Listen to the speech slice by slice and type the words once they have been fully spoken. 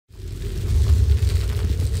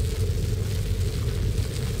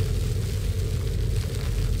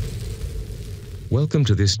Welcome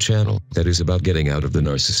to this channel that is about getting out of the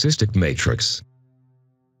narcissistic matrix.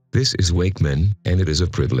 This is Wakeman, and it is a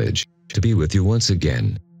privilege to be with you once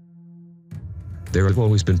again. There have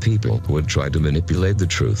always been people who would try to manipulate the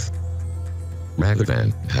truth. Rather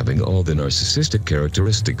than having all the narcissistic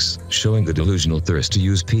characteristics, showing the delusional thirst to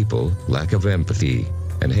use people, lack of empathy,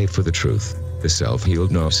 and hate for the truth, the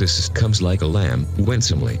self-healed narcissist comes like a lamb,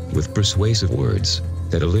 winsomely, with persuasive words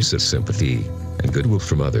that elicit sympathy and goodwill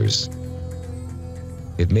from others.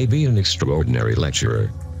 It may be an extraordinary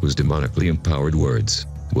lecturer whose demonically empowered words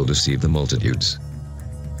will deceive the multitudes.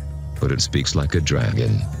 But it speaks like a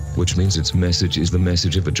dragon, which means its message is the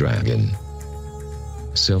message of a dragon.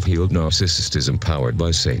 Self-healed narcissist is empowered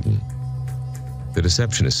by Satan. The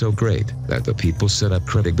deception is so great that the people set up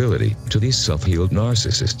credibility to these self-healed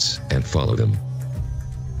narcissists and follow them.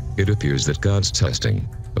 It appears that God's testing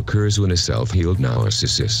occurs when a self-healed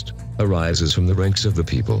narcissist arises from the ranks of the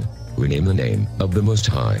people who name the name of the Most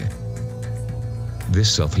High. This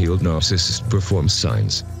self-healed narcissist performs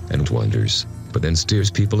signs and wonders, but then steers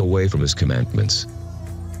people away from his commandments.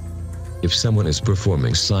 If someone is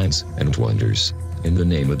performing signs and wonders in the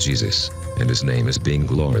name of Jesus, and his name is being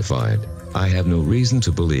glorified, I have no reason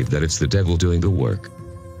to believe that it's the devil doing the work.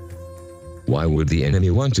 Why would the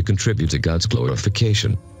enemy want to contribute to God's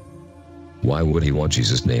glorification? Why would he want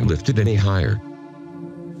Jesus' name lifted any higher?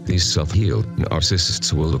 These self-healed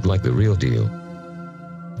narcissists will look like the real deal.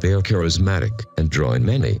 They are charismatic and draw in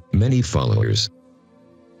many followers.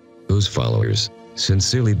 Those followers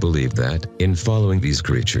sincerely believe that, in following these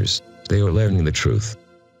creatures, they are learning the truth.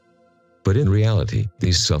 But in reality,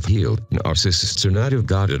 these self-healed narcissists are not of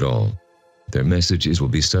God at all. Their messages will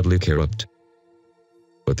be subtly corrupt.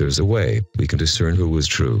 But there's a way we can discern who is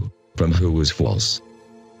true from who is false.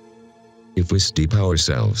 If we steep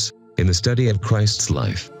ourselves in the study of Christ's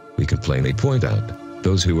life, we can plainly point out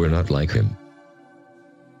those who are not like him.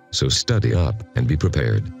 So study up and be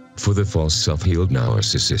prepared for the false self-healed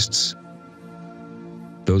narcissists.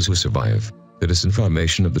 Those who survive the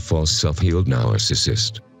disinformation of the false self-healed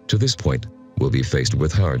narcissist to this point will be faced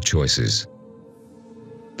with hard choices.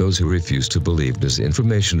 Those who refuse to believe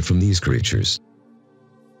disinformation from these creatures.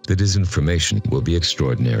 The disinformation will be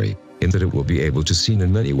extraordinary in that it will be able to seen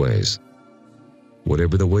in many ways.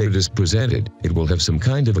 Whatever the way it is presented, it will have some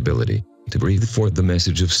kind of ability to breathe forth the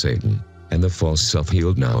message of Satan and the false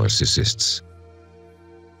self-healed narcissists.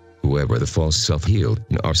 Whoever the false self-healed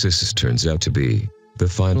narcissist turns out to be, the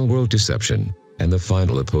final world deception and the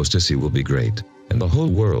final apostasy will be great, and the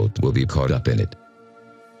whole world will be caught up in it.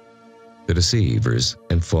 The deceivers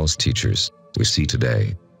and false teachers we see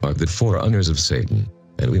today are the forerunners of Satan,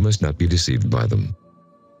 and we must not be deceived by them.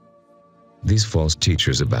 These false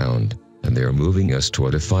teachers abound, and they are moving us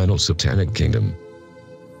toward a final satanic kingdom.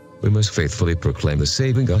 We must faithfully proclaim the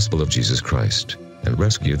saving gospel of Jesus Christ and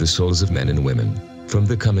rescue the souls of men and women from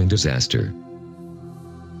the coming disaster.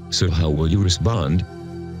 So how will you respond?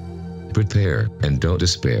 Prepare and don't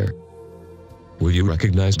despair. Will you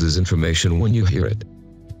recognize disinformation when you hear it?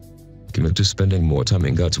 Commit to spending more time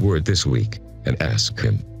in God's Word this week and ask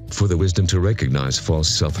Him for the wisdom to recognize false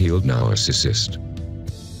self-healed narcissists.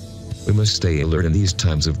 We must stay alert in these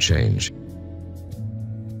times of change.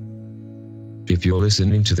 If you're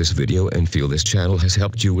listening to this video and feel this channel has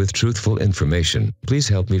helped you with truthful information, please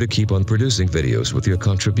help me to keep on producing videos with your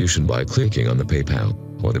contribution by clicking on the PayPal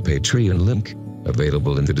or the Patreon link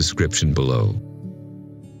available in the description below.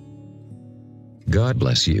 God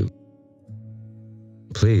bless you.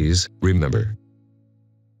 Please remember,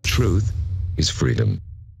 truth is freedom.